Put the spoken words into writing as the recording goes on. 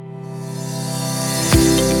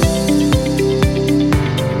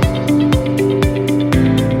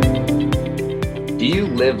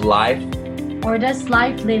live life? Or does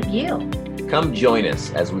life live you? Come join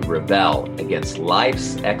us as we rebel against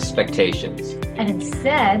life's expectations. And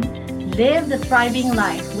instead, live the thriving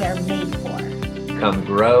life we are made for. Come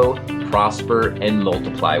grow, prosper, and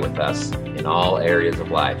multiply with us in all areas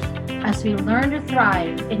of life. As we learn to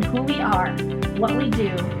thrive in who we are, what we do,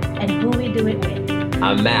 and who we do it with.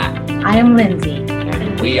 I'm Matt. I am Lindsay.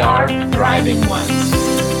 And we are Thriving Ones.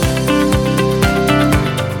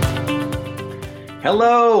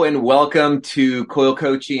 Hello and welcome to Coil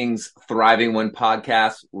Coaching's Thriving One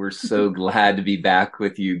podcast. We're so glad to be back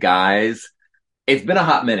with you guys. It's been a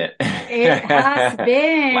hot minute. It has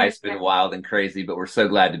been. Life's been wild and crazy, but we're so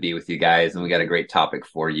glad to be with you guys. And we got a great topic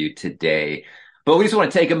for you today. But we just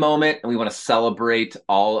want to take a moment and we want to celebrate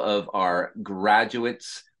all of our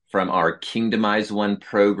graduates from our Kingdomize One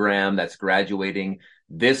program that's graduating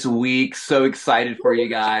this week. So excited for you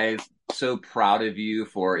guys. So proud of you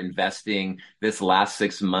for investing this last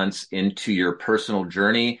 6 months into your personal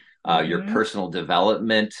journey, your personal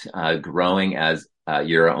development, growing as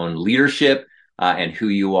your own leadership and who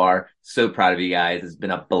you are. So proud of you guys. It's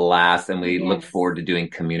been a blast, and we look forward to doing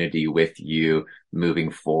community with you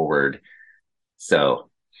moving forward. So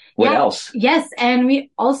what else? Yes. And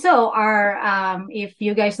we also are, if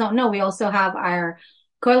you guys don't know, we also have our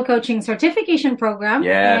Coil Coaching certification program.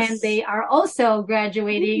 Yes. And they are also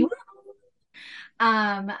graduating.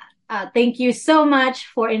 Thank you so much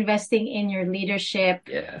for investing in your leadership,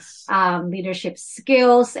 leadership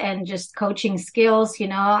skills and just coaching skills. You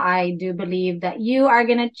know, I do believe that you are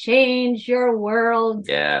going to change your world,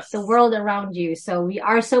 the world around you. So we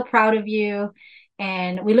are so proud of you,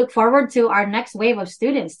 and we look forward to our next wave of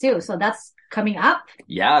students too. So that's coming up.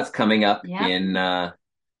 Yeah, it's coming up in the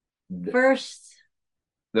first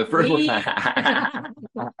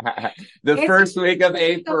week of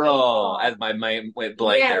April, as my mind went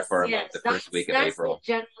blank there for a moment. The first week of April. That's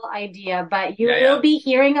the general idea, but you will be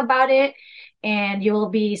hearing about it, and you will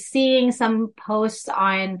be seeing some posts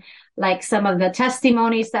on like some of the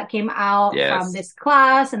testimonies that came out from this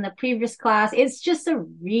class and the previous class. It's just a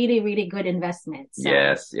really, really good investment. So.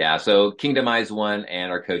 Yes. Yeah. So Kingdomize One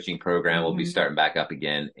and our coaching program will be starting back up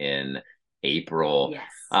again in April. Yes.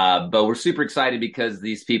 But we're super excited because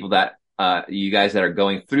these people that you guys that are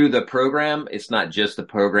going through the program, it's not just the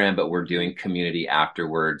program, but we're doing community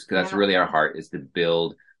afterwards, because that's really our heart, is to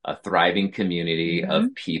build a thriving community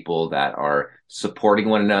of people that are supporting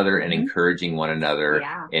one another and encouraging one another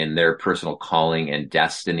in their personal calling and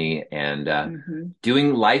destiny, and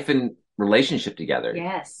doing life and relationship together.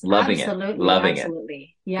 Yes. Loving it.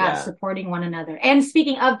 Yeah, supporting one another. And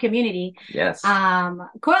speaking of community,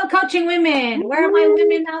 Coil Coaching Women. Where are my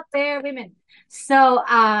women out there? Women. So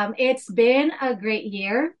it's been a great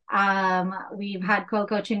year. We've had Coil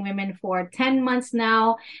Coaching Women for 10 months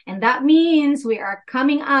now, and that means we are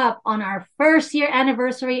coming up on our first year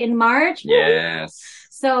anniversary in March. Yes.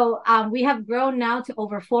 So we have grown now to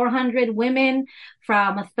over 400 women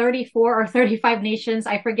from 34 or 35 nations.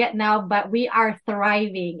 I forget now, but we are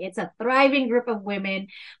thriving. It's a thriving group of women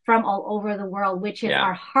from all over the world, which is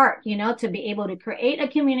our heart, you know, to be able to create a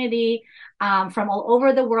community from all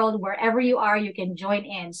over the world. Wherever you are, you can join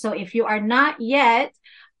in. So if you are not yet,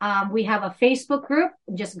 we have a Facebook group.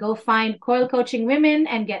 Just go find Coil Coaching Women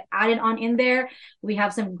and get added on in there. We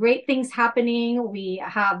have some great things happening. We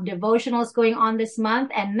have devotionals going on this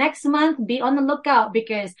month, and next month, be on the lookout,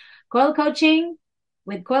 because Coil Coaching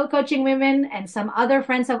with Coil Coaching Women and some other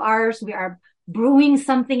friends of ours, we are brewing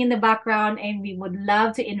something in the background, and we would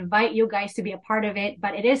love to invite you guys to be a part of it.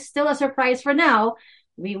 But it is still a surprise for now.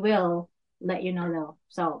 We will let you know though.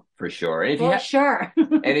 So for sure. And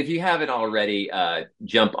and if you haven't already,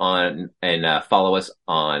 jump on and follow us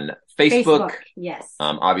on Facebook. Yes.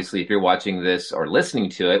 Obviously, if you're watching this or listening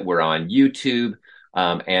to it, we're on YouTube,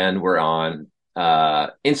 and we're on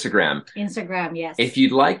Instagram. Yes. If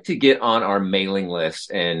you'd like to get on our mailing list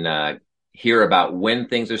and hear about when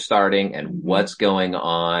things are starting and what's going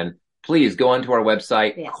on, please go onto our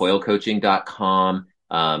website, coilcoaching.com.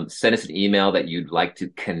 Send us an email that you'd like to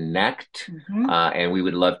connect, and we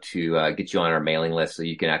would love to get you on our mailing list so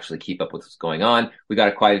you can actually keep up with what's going on. We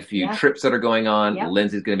got quite a few trips that are going on.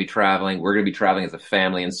 Lindsay's going to be traveling. We're going to be traveling as a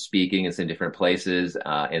family and speaking in some different places,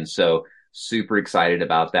 and so super excited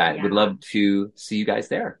about that. We'd love to see you guys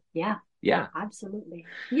there. Yeah, absolutely.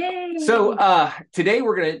 Yay! So today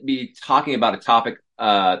we're going to be talking about a topic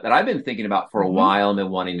that I've been thinking about for a while and been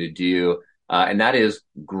wanting to do, and that is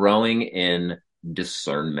growing in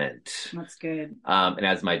discernment. That's good. And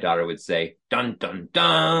as my daughter would say, dun, dun,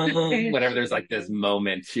 dun, whenever there's like this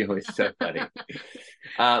moment, she always so funny.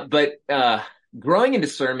 But growing in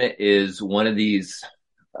discernment is one of these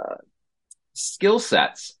skill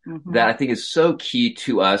sets that I think is so key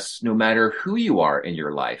to us, no matter who you are in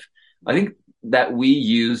your life. I think that we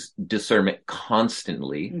use discernment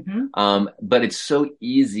constantly, but it's so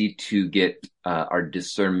easy to get our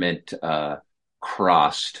discernment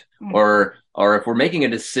crossed, or if we're making a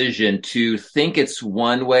decision to think it's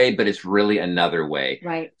one way, but it's really another way.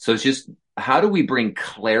 Right. So it's just, how do we bring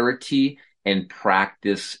clarity and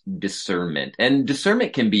practice discernment? And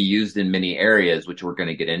discernment can be used in many areas, which we're going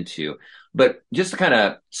to get into. But just to kind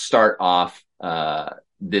of start off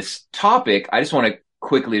this topic, I just want to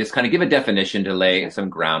quickly just kind of give a definition to lay some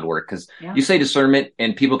groundwork, because you say discernment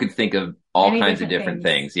and people could think of all kinds of different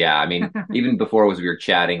things. Yeah. I mean, even before we were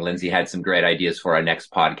chatting, Lindsay had some great ideas for our next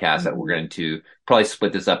podcast that we're going to probably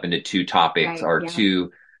split this up into two topics or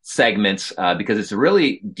two segments, because it's a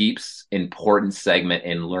really deep, important segment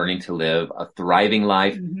in learning to live a thriving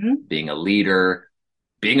life, being a leader,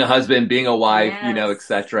 being a husband, being a wife, you know,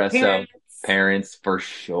 etc. So parents for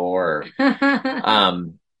sure.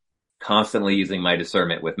 Constantly using my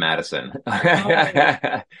discernment with Madison.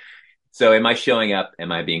 So am I showing up?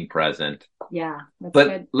 Am I being present? Yeah. But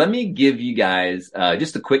good. Let me give you guys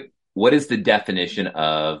just a quick, what is the definition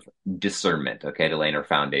of discernment? Okay, to lay our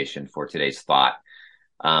foundation for today's thought.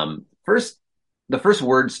 First, the first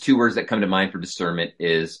words, two words that come to mind for discernment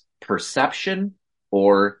is perception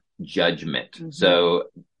or judgment. So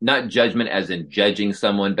not judgment as in judging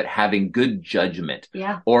someone, but having good judgment,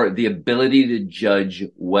 or the ability to judge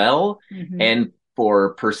well. And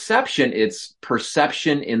for perception, it's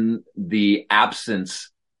perception in the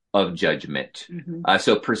absence of judgment.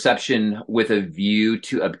 So perception with a view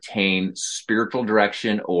to obtain spiritual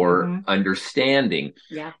direction or understanding.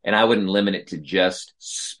 And I wouldn't limit it to just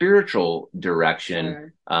spiritual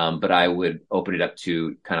direction, but I would open it up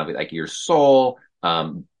to kind of like your soul,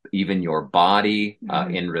 even your body,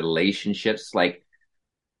 in relationships. Like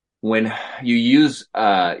when you use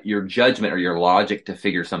your judgment or your logic to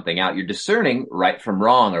figure something out, you're discerning right from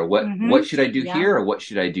wrong, or what should I do here, or what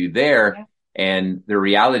should I do there. And the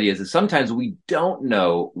reality is that sometimes we don't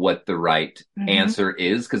know what the right answer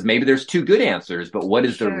is, because maybe there's two good answers, but what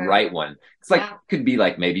is the right one? It's like, could be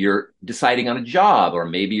like, maybe you're deciding on a job, or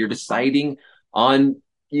maybe you're deciding on,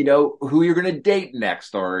 you know, who you're going to date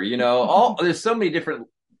next, or, you know, there's so many different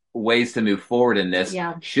ways to move forward in this.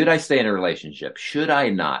 Should I stay in a relationship? Should I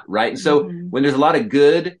not? Right. So when there's a lot of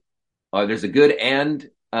good, there's a good and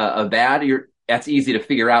a bad, that's easy to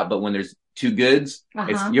figure out. But when there's two goods,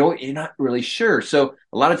 it's, you're not really sure. So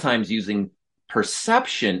a lot of times using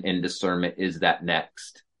perception in discernment is that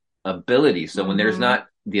next ability. So when there's not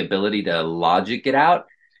the ability to logic it out,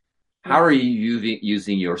 how are you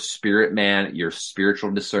using your spirit man, your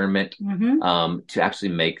spiritual discernment, to actually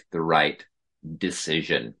make the right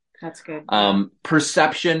decision? That's good.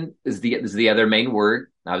 Perception is the other main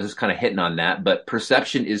word. I was just kind of hitting on that, but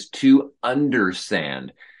perception is to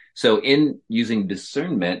understand. So in using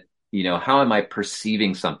discernment, you know, how am I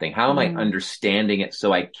perceiving something? How am I understanding it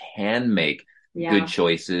so I can make good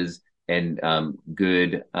choices and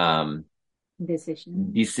good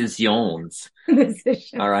decisions.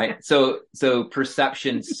 All right. So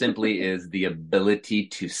perception simply is the ability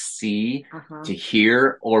to see, to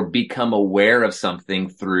hear, or become aware of something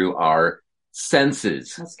through our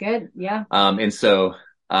senses. That's good. Yeah. And so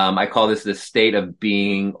I call this the state of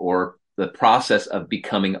being, or the process of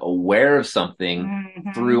becoming aware of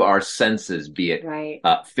something through our senses, be it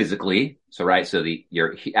physically. So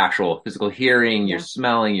your actual physical hearing, your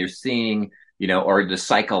smelling, your seeing, you know, or the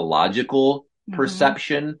psychological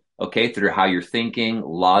perception, okay, through how you're thinking,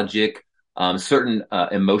 logic, certain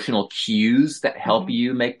emotional cues that help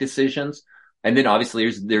you make decisions. And then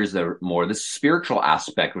obviously there's the spiritual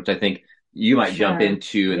aspect, which I think you might jump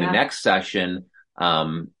into in the next session,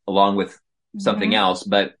 along with something else.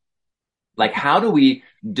 But like, how do we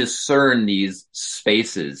discern these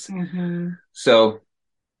spaces? So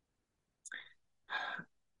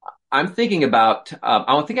I'm thinking about,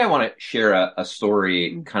 I think I want to share a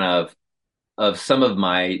story kind of some of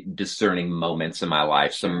my discerning moments in my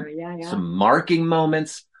life, some marking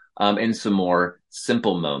moments, and some more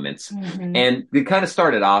simple moments. And we kind of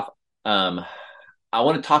started off, I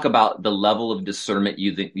want to talk about the level of discernment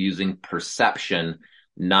using perception,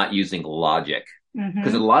 not using logic.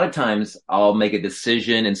 Because a lot of times I'll make a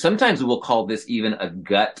decision, and sometimes we'll call this even a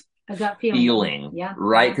gut feeling,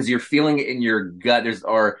 right? Because you're feeling it in your gut.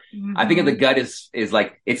 I think of the gut is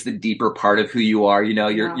like, it's the deeper part of who you are. You know,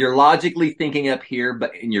 you're logically thinking up here,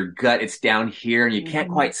 but in your gut, it's down here, and you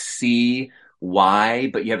can't quite see why,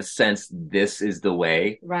 but you have a sense this is the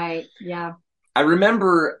way. Right. Yeah. I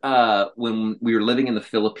remember when we were living in the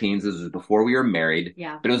Philippines, this was before we were married,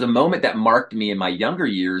 Yeah. but it was a moment that marked me in my younger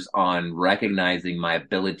years on recognizing my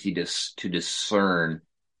ability to discern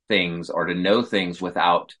things or to know things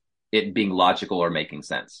without it being logical or making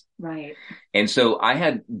sense. Right. And so I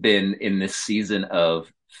had been in this season of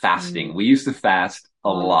fasting. Mm. We used to fast a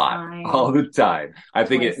All the lot, all time. the time. I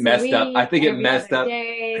think it Twice a messed up. I week, think it every messed other up.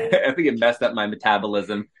 day. I think it messed up my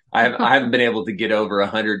metabolism. I haven't been able to get over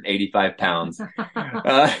 185 pounds.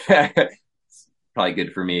 Probably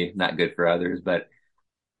good for me, not good for others. But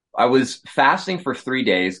I was fasting for 3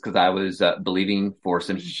 days because I was believing for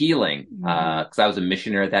some healing because I was a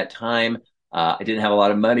missionary at that time. I didn't have a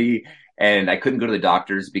lot of money and I couldn't go to the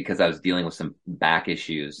doctors because I was dealing with some back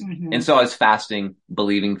issues. And so I was fasting,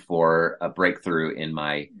 believing for a breakthrough in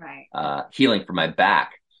my Right. healing for my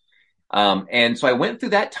back. And so I went through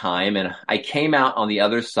that time and I came out on the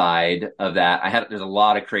other side of that. There's a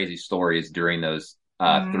lot of crazy stories during those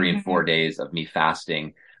 3 and 4 days of me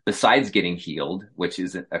fasting, besides getting healed, which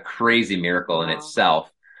is a crazy miracle in Wow.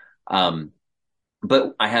 itself. Um,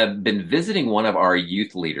 but I had been visiting one of our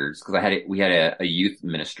youth leaders because we had a youth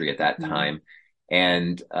ministry at that time.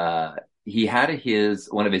 And, he had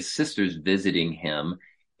one of his sisters visiting him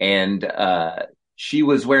and, she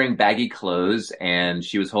was wearing baggy clothes and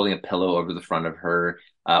she was holding a pillow over the front of her,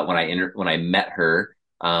 when I met her.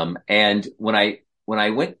 And when I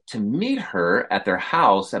went to meet her at their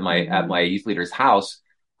house, at my youth leader's house,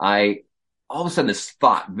 all of a sudden this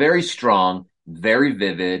thought, very strong, very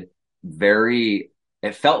vivid,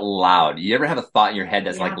 it felt loud. You ever have a thought in your head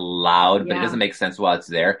that's like loud, but it doesn't make sense while it's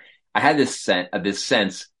there? I had this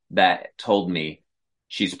sense that told me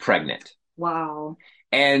she's pregnant. Wow.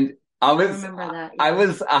 And I remember that. Yeah.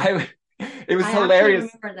 It was hilarious.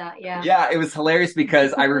 I remember that. Yeah. Yeah, it was hilarious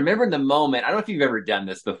because I remember in the moment, I don't know if you've ever done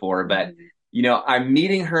this before, but I'm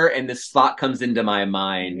meeting her and this thought comes into my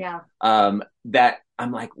mind. That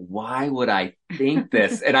I'm like, why would I think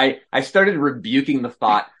this? And I started rebuking the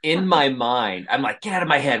thought in my mind. I'm like, get out of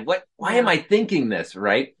my head. Why am I thinking this?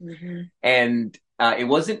 Right. And, it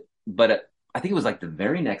wasn't, but I think it was like the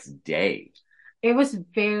very next day. It was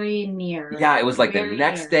very near. Yeah, it was like the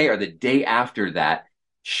next day or the day after that.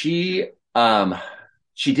 She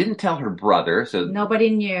didn't tell her brother, so nobody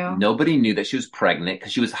knew that she was pregnant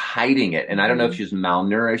because she was hiding it. And I don't know if she was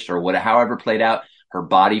malnourished or however it played out. Her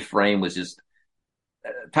body frame was just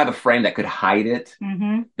a type of frame that could hide it.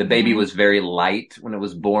 The baby was very light when it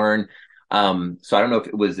was born. So I don't know if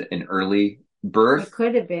it was an early birth. It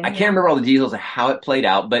could have been. I can't remember all the details of how it played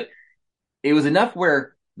out, but it was enough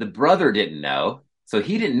where the brother didn't know. So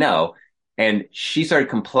he didn't know. And she started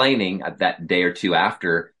complaining that day or two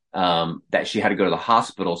after, that she had to go to the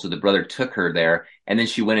hospital. So the brother took her there and then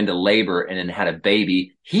she went into labor and then had a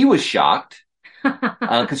baby. He was shocked.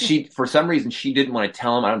 Cause for some reason, she didn't want to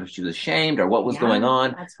tell him. I don't know if she was ashamed or what was going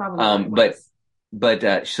on. That's probably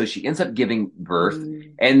but so she ends up giving birth.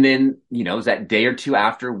 And then, it was that day or two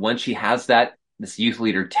after, once she has that, this youth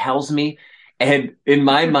leader tells me, and in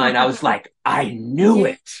my mind, I was like, I knew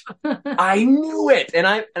it. I knew it. And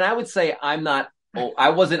I would say I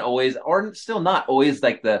wasn't always, or still not always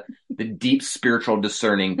like the deep spiritual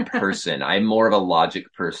discerning person. I'm more of a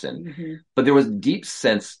logic person, but there was deep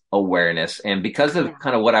sense awareness. And because of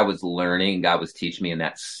kind of what I was learning, God was teaching me in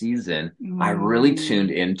that season, I really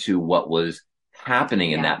tuned into what was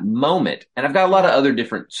happening in that moment. And I've got a lot of other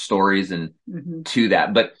different stories and to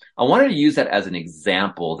that, but I wanted to use that as an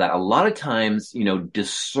example that a lot of times,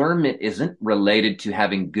 discernment isn't related to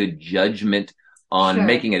having good judgment on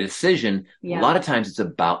making a decision. A lot of times it's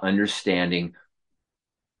about understanding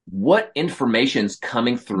what information's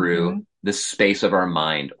coming through the space of our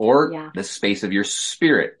mind or the space of your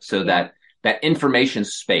spirit. So that information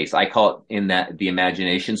space, I call it the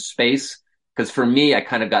imagination space. Because for me, I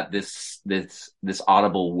kind of got this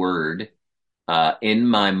audible word in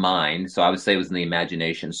my mind. So I would say it was in the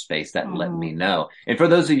imagination space that let me know. And for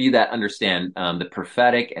those of you that understand the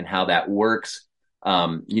prophetic and how that works,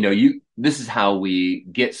 this is how we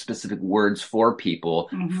get specific words for people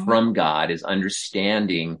from God, is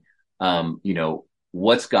understanding,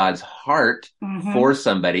 what's God's heart for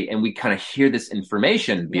somebody. And we kind of hear this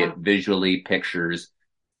information, be it visually, pictures,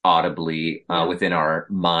 audibly, within our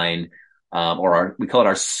mind. Or we call it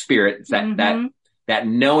our spirit. It's that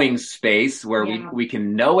knowing space where we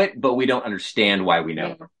can know it, but we don't understand why we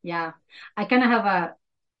know. Yeah. I kind of have a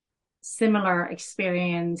similar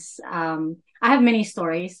experience. I have many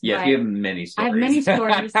stories. Yes, you have many stories. I have many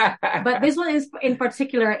stories, but this one is in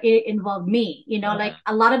particular, it involved me, like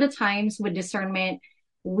a lot of the times with discernment,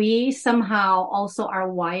 we somehow also are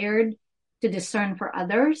wired to discern for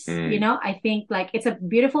others. Mm. You know, I think like it's a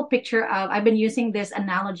beautiful picture of, I've been using this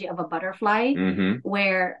analogy of a butterfly,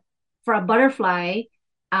 where for a butterfly,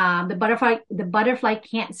 the butterfly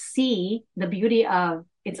can't see the beauty of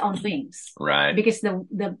its own wings. Right. Because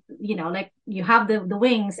you know, like you have the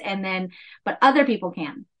wings but other people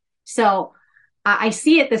can. So I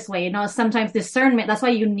see it this way, you know, sometimes discernment, that's why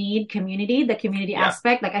you need community, the community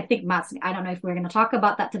aspect. Like I think Matt's, I don't know if we're going to talk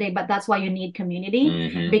about that today, but that's why you need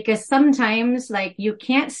community, because sometimes like you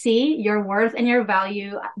can't see your worth and your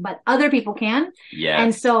value, but other people can. Yes.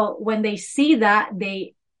 And so when they see that,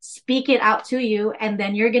 they speak it out to you, and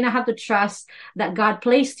then you're going to have to trust that God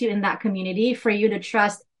placed you in that community for you to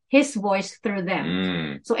trust his voice through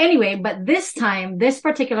them. So anyway, but this time, this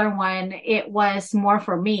particular one, it was more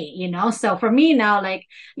for me, you know? So for me now, like,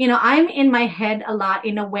 you know, I'm in my head a lot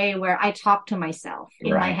in a way where I talk to myself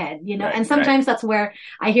in my head, you know, and sometimes that's where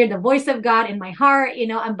I hear the voice of God in my heart, you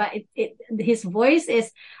know, but his voice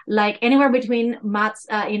is like anywhere between Matt's,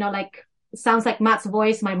 you know, like sounds like Matt's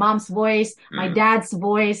voice, my mom's voice, my dad's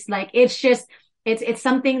voice. Like it's just, it's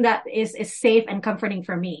something that is safe and comforting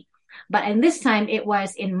for me. But in this time, it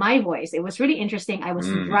was in my voice. It was really interesting. I was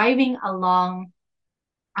driving along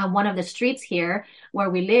one of the streets here where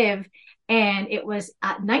we live, and it was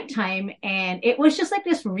at nighttime, and it was just like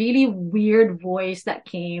this really weird voice that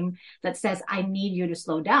came that says, I need you to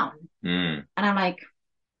slow down. And I'm like,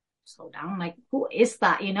 slow down? Like, who is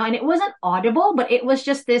that? You know, and it wasn't audible, but it was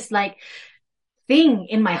just this like thing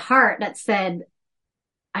in my heart that said,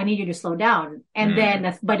 I need you to slow down. And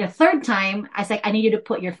then by the third time, I was like, I need you to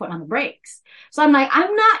put your foot on the brakes. So I'm like,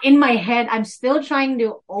 I'm not in my head. I'm still trying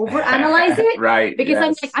to overanalyze it. Right. Because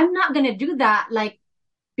I'm like, I'm not going to do that. Like,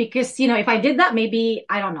 because, you know, if I did that, maybe,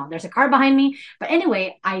 I don't know, there's a car behind me. But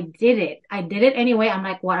anyway, I did it. I did it anyway. I'm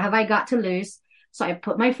like, what have I got to lose? So I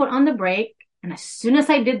put my foot on the brake. And as soon as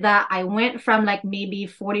I did that, I went from like maybe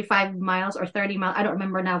 45 miles or 30 miles. I don't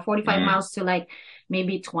remember now, 45 miles to like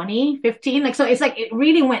maybe 20, 15. Like, so it's like, it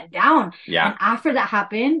really went down. Yeah. And after that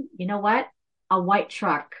happened, you know what? A white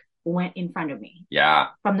truck went in front of me. Yeah.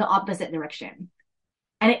 From the opposite direction.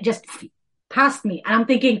 And it just passed me. And I'm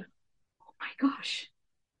thinking, oh my gosh,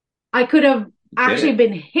 I could have actually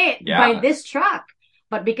been hit by this truck.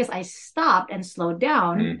 But because I stopped and slowed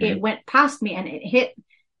down, it went past me and it hit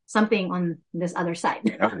something on this other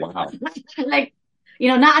side. Oh, wow. Like, you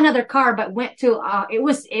know, not another car, but went to, it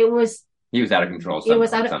was. He was out of control. It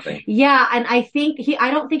was out of something. Yeah. And I think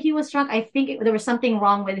I don't think he was drunk. I think there was something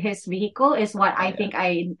wrong with his vehicle is what I think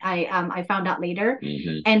I found out later.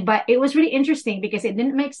 But it was really interesting because it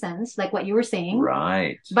didn't make sense, like what you were saying.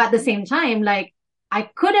 Right. But at the same time, like I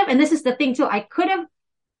could have, and this is the thing too,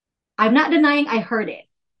 I'm not denying I heard it.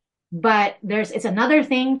 But it's another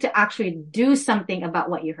thing to actually do something about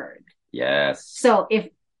what you heard. Yes. So if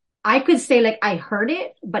I could say like, I heard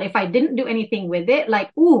it, but if I didn't do anything with it,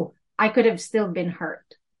 like, ooh, I could have still been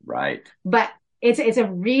hurt. Right. But it's a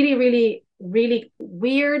really, really, really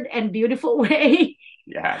weird and beautiful way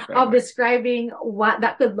of describing what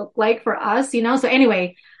that could look like for us, you know? So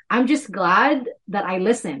anyway, I'm just glad that I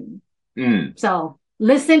listened. So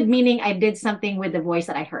listened, meaning I did something with the voice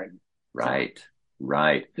that I heard. Right. So.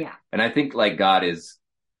 Right. Yeah. And I think like God is,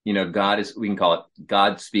 we can call it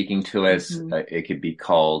God speaking to us. It could be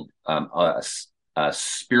called a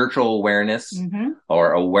spiritual awareness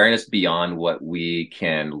or awareness beyond what we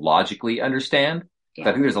can logically understand. Yeah. So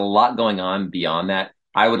I think there's a lot going on beyond that.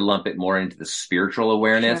 I would lump it more into the spiritual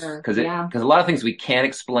awareness because a lot of things we can't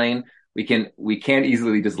explain. We can't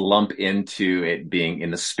easily just lump into it being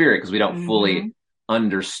in the spirit because we don't fully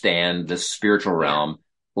understand the spiritual realm.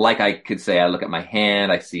 Like I could say, I look at my hand,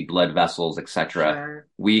 I see blood vessels, etc. Sure.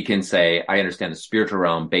 We can say, I understand the spiritual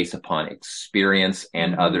realm based upon experience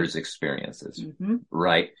and others' experiences,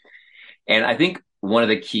 right? And I think one of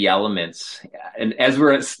the key elements, and as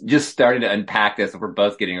we're just starting to unpack this, we're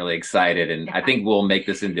both getting really excited, and I think we'll make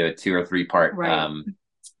this into a 2 or 3 part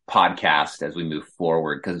podcast as we move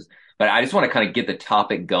forward. But I just want to kind of get the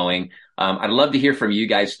topic going. I'd love to hear from you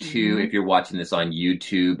guys too. If you're watching this on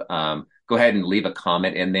YouTube, go ahead and leave a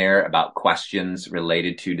comment in there about questions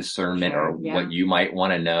related to discernment or what you might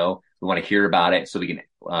want to know. We want to hear about it so we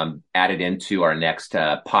can add it into our next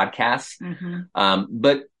podcast.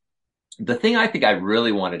 But the thing I think I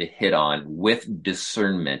really wanted to hit on with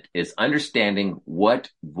discernment is understanding what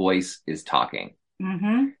voice is talking.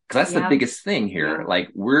 Because that's the biggest thing here. Like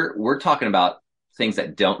we're talking about things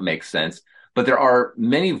that don't make sense, but there are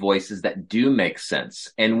many voices that do make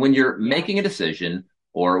sense. And when you're making a decision,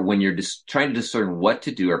 or when you're just trying to discern what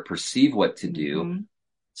to do or perceive what to do,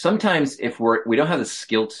 sometimes if we don't have the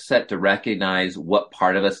skill set to recognize what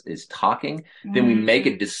part of us is talking, then we make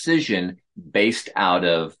a decision based out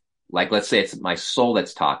of, like, let's say it's my soul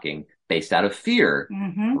that's talking, based out of fear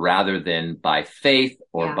Mm-hmm. rather than by faith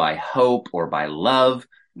or Yeah. by hope or by love,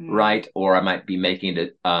 Mm. right? Or I might be making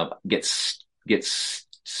it get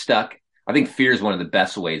stuck. I think fear is one of the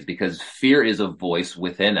best ways because fear is a voice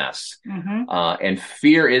within us. Mm-hmm. And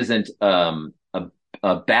fear isn't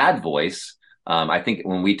a bad voice. I think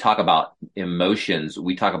when we talk about emotions,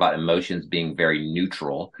 we talk about emotions being very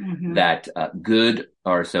neutral, Mm-hmm. that good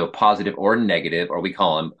or so positive or negative, or we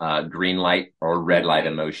call them green light or red light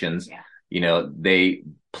emotions. Yeah. You know, they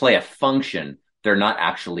play a function. They're not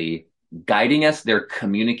actually guiding us. They're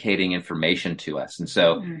communicating information to us. And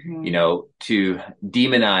so, Mm-hmm. you know, to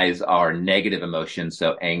demonize our negative emotions,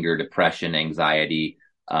 so anger, depression, anxiety,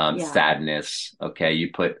 Yeah. sadness. Okay.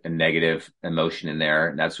 You put a negative emotion in there,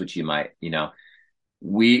 and that's what you might, you know,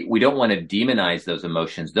 we don't want to demonize those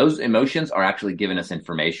emotions. Those emotions are actually giving us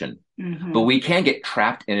information, Mm-hmm. but we can get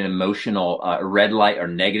trapped in an emotional, red light or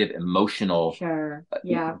negative emotional Sure.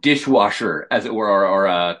 Yeah. dishwasher, as it were, or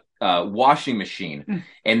a washing machine. Mm.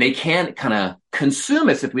 And they can kind of consume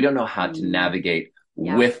us if we don't know how to navigate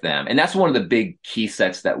Yeah. with them. And that's one of the big key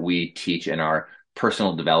sets that we teach in our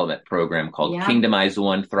personal development program called Yeah. Kingdomize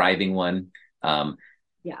One, Thriving One.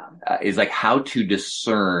 Yeah. Is like how to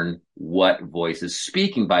discern what voice is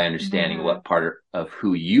speaking by understanding Mhm. what part of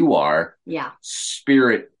who you are, Yeah.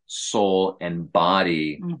 spirit, soul, and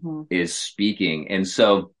body Mhm. is speaking. And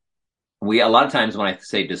so a lot of times when I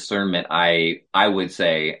say discernment, I would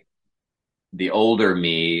say the older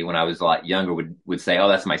me, when I was a lot younger, would say, oh,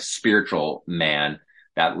 that's my spiritual man.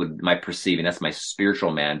 That would my perceiving, that's my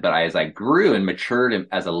spiritual man. But as I grew and matured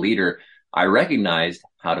as a leader, I recognized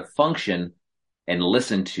how to function and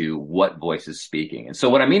listen to what voice is speaking. And so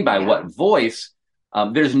what I mean by what voice,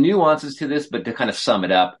 there's nuances to this, but to kind of sum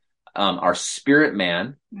it up, our spirit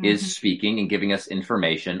man is speaking and giving us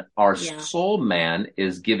information. Our soul man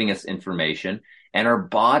is giving us information, and our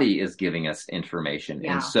body is giving us information.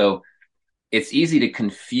 Yeah. And so it's easy to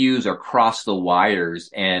confuse or cross the wires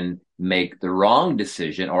and make the wrong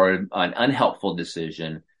decision or an unhelpful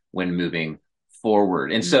decision when moving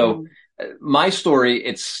forward. And so my story,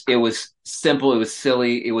 it was simple. It was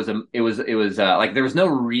silly. It was like there was no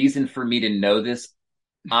reason for me to know this.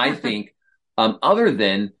 I think, other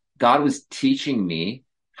than God was teaching me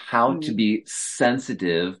how to be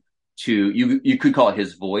sensitive to, you could call it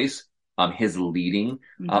his voice, his leading,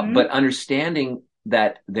 but understanding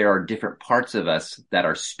that there are different parts of us that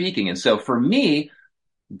are speaking. And so for me,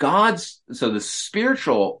 so the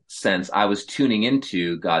spiritual sense, I was tuning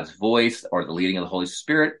into God's voice or the leading of the Holy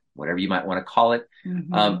Spirit, whatever you might want to call it.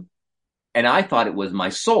 And I thought it was my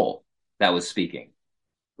soul that was speaking,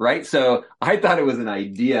 right? So I thought it was an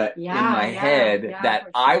idea in my head that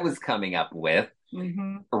I was coming up with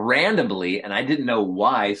randomly, and I didn't know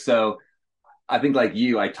why. So I think like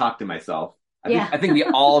you, I talked to myself. I think we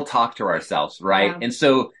all talk to ourselves, right? And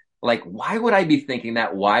so like, why would I be thinking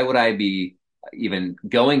that? Why would I be even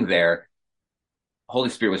going there? Holy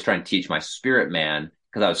Spirit was trying to teach my spirit man,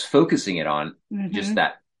 because I was focusing it on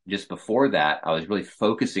just before that, I was really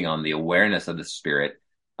focusing on the awareness of the spirit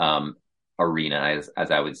arena,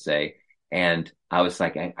 as I would say. And I was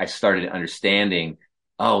like, I started understanding,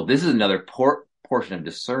 oh, this is another portion of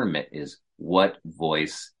discernment, is what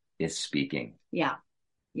voice is speaking. Yeah.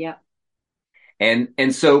 Yeah.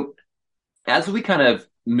 And so as we kind of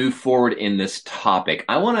move forward in this topic,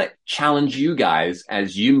 I want to challenge you guys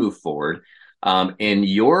as you move forward in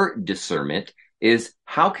your discernment, is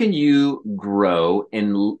how can you grow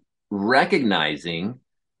in recognizing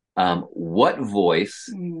what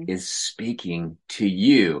voice is speaking to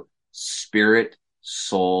you, spirit,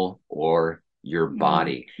 soul, or your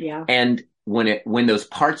body. And when those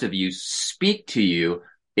parts of you speak to you,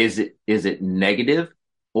 is it negative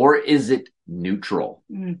or is it neutral?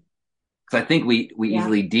 Because I think we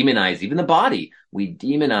easily demonize even the body. We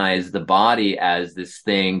demonize the body as this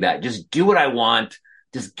thing that just do what I want,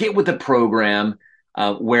 just get with the program,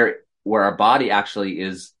 where our body actually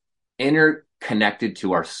is interconnected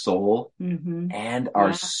to our soul and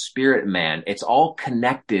our spirit man. It's all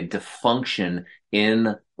connected to function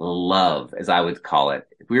in love, as I would call it.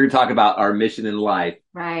 If we were to talk about our mission in life,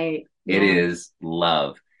 right, it is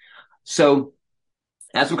love. So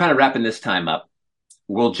as we're kind of wrapping this time up,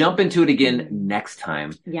 we'll jump into it again next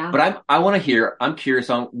time. Yeah. But I'm curious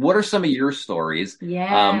on what are some of your stories?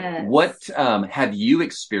 Yes. What have you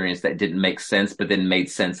experienced that didn't make sense, but then made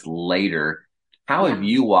sense later? How have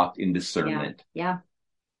you walked in discernment? Yeah.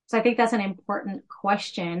 So I think that's an important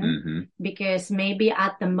question because maybe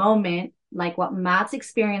at the moment, like what Matt's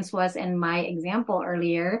experience was in my example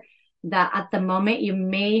earlier, that at the moment you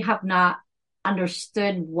may have not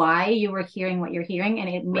understood why you were hearing what you're hearing, and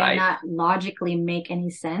it may Right. not logically make any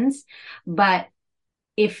sense. But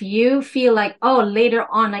if you feel like, oh, later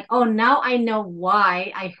on, like, oh, now I know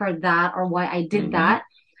why I heard that or why I did Mm-hmm. that.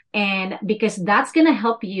 And because that's going to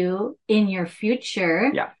help you in your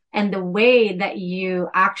future. Yeah. And the way that you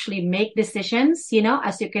actually make decisions, you know,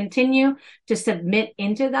 as you continue to submit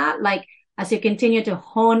into that, like as you continue to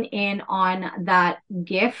hone in on that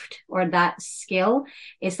gift or that skill,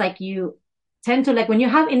 it's like you tend to, like, when you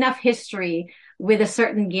have enough history with a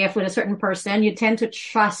certain gift, with a certain person, you tend to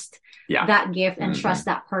trust Yeah. that gift and Mm-hmm. trust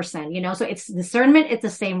that person, you know? So it's discernment. It's the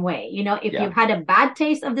same way, you know, if Yeah. you've had a bad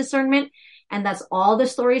taste of discernment and that's all the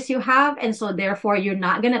stories you have, and so therefore you're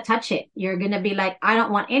not going to touch it. You're going to be like, I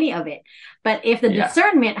don't want any of it. But if the Yeah.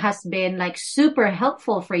 discernment has been like super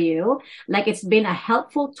helpful for you, like it's been a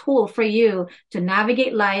helpful tool for you to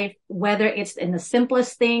navigate life, whether it's in the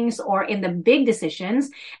simplest things or in the big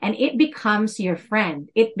decisions, and it becomes your friend.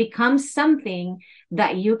 It becomes something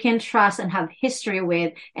that you can trust and have history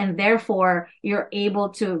with, and therefore you're able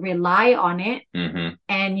to rely on it, Mm-hmm.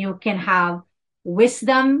 and you can have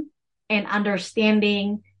wisdom and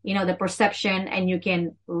understanding, you know, the perception, and you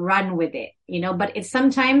can run with it, you know. But it's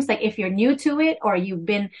sometimes like if you're new to it, or you've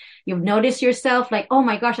noticed yourself like, oh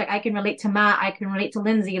my gosh, like I can relate to Matt, I can relate to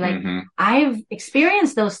Lindsay, like Mm-hmm. I've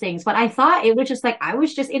experienced those things, but I thought it was just like, I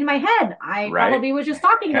was just in my head. I Right. probably was just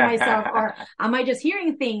talking to myself, or am I just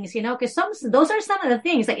hearing things, you know, because those are some of the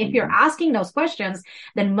things, like if you're asking those questions,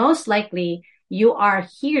 then most likely you are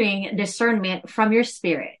hearing discernment from your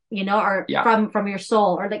spirit, you know, or Yeah. from your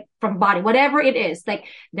soul, or like from body, whatever it is. Like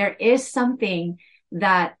there is something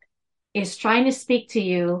that is trying to speak to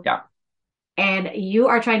you. Yeah. And you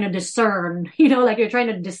are trying to discern, you know, like you're trying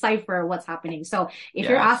to decipher what's happening. So if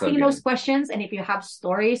you're Yeah, so asking good. those questions, and if you have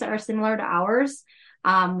stories that are similar to ours,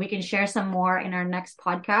 we can share some more in our next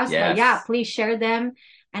podcast. Yes. But yeah, please share them.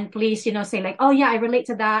 And please, you know, say like, oh yeah, I relate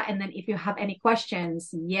to that. And then if you have any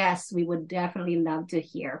questions, yes, we would definitely love to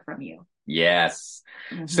hear from you. Yes.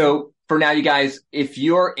 Mhm. So for now, you guys, if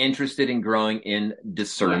you're interested in growing in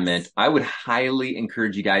discernment, Yes. I would highly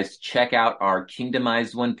encourage you guys to check out our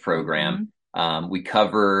Kingdomized One program. We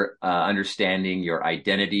cover understanding your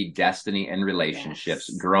identity, destiny, and relationships,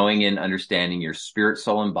 Yes. growing in understanding your spirit,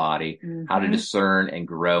 soul, and body, how to Mhm. discern and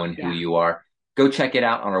grow in who Yeah. you are. Go check it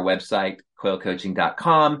out on our website,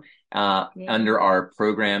 quailcoaching.com, under our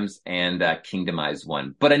programs and Kingdomized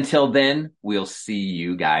One. But until then, we'll see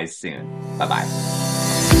you guys soon. Bye-bye.